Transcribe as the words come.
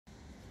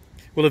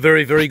Well, a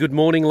very, very good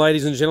morning,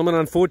 ladies and gentlemen.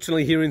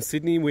 Unfortunately, here in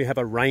Sydney, we have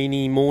a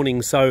rainy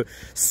morning, so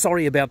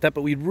sorry about that,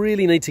 but we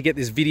really need to get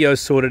this video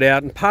sorted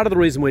out. And part of the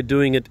reason we're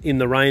doing it in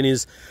the rain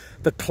is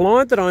the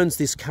client that owns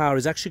this car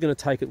is actually going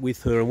to take it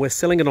with her, and we're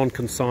selling it on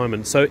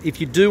consignment. So if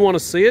you do want to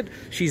see it,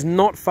 she's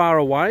not far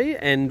away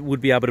and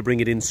would be able to bring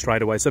it in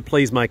straight away. So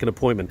please make an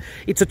appointment.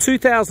 It's a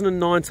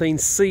 2019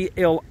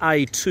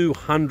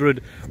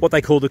 CLA200, what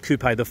they call the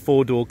coupe, the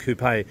four-door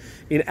coupe,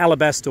 in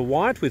alabaster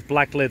white with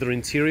black leather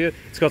interior.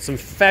 It's got some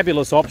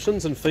fabulous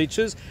options and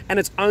features, and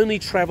it's only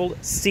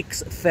travelled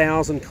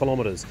 6,000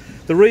 kilometres.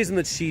 The reason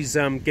that she's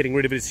getting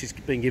rid of it is she's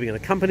been giving it a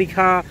company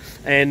car,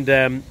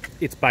 and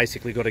it's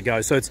basically got to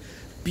go. So it's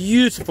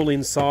beautiful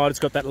inside. It's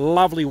got that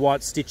lovely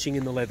white stitching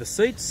in the leather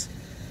seats,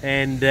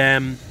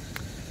 and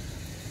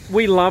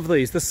we love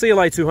these. The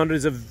CLA200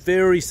 is a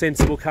very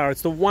sensible car.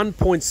 It's the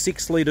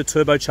 1.6 litre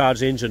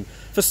turbocharged engine.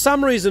 For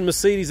some reason,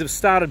 Mercedes have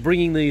started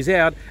bringing these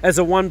out as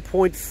a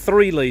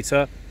 1.3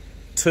 litre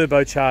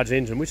turbocharged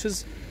engine, which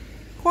is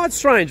quite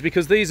strange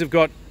because these have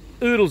got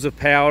oodles of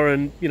power,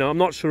 and you know, I'm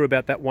not sure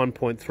about that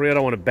 1.3. I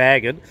don't want to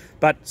bag it,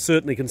 but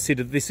certainly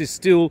consider this is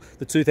still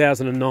the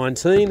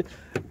 2019,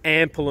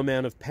 ample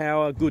amount of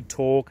power, good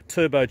torque,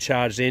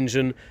 turbocharged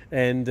engine,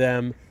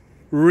 and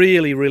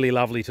really, really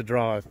lovely to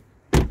drive.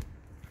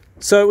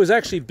 So it was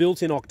actually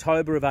built in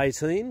October of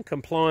 18.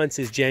 Compliance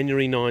is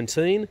January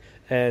 19,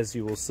 as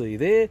you will see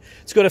there.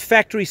 It's got a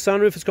factory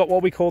sunroof. It's got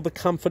what we call the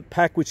comfort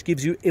pack, which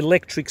gives you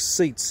electric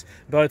seats,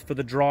 both for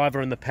the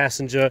driver and the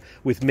passenger,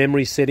 with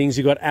memory settings.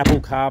 You've got Apple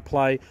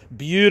CarPlay.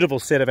 Beautiful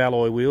set of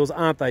alloy wheels.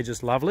 Aren't they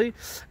just lovely?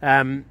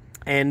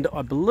 And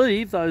I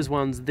believe those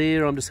ones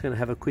there, I'm just going to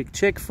have a quick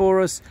check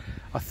for us.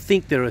 I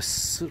think they're a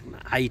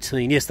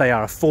 18. Yes, they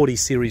are a 40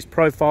 series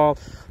profile.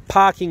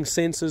 Parking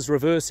sensors,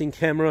 reversing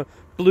camera,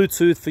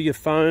 Bluetooth for your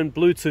phone,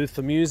 Bluetooth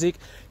for music,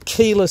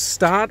 keyless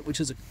start, which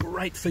is a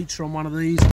great feature on one of these.